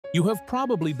You have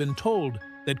probably been told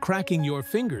that cracking your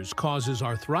fingers causes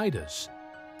arthritis,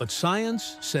 but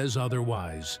science says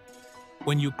otherwise.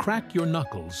 When you crack your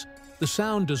knuckles, the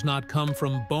sound does not come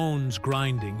from bones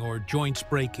grinding or joints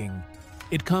breaking.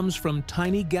 It comes from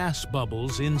tiny gas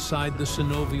bubbles inside the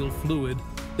synovial fluid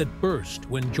that burst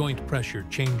when joint pressure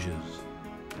changes.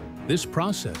 This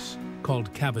process,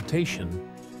 called cavitation,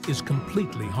 is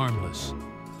completely harmless.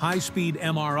 High-speed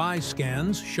MRI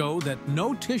scans show that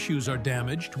no tissues are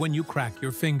damaged when you crack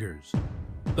your fingers.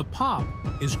 The pop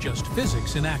is just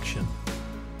physics in action.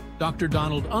 Dr.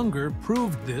 Donald Unger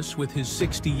proved this with his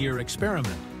 60-year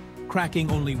experiment, cracking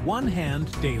only one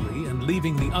hand daily and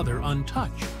leaving the other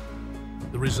untouched.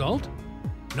 The result?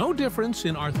 No difference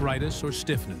in arthritis or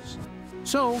stiffness.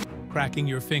 So, cracking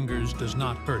your fingers does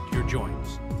not hurt your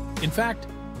joints. In fact,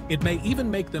 it may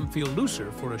even make them feel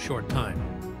looser for a short time.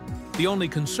 The only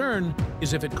concern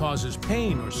is if it causes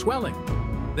pain or swelling.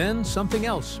 Then something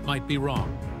else might be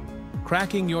wrong.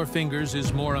 Cracking your fingers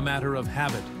is more a matter of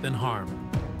habit than harm.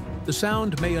 The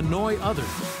sound may annoy others,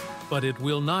 but it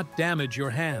will not damage your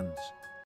hands.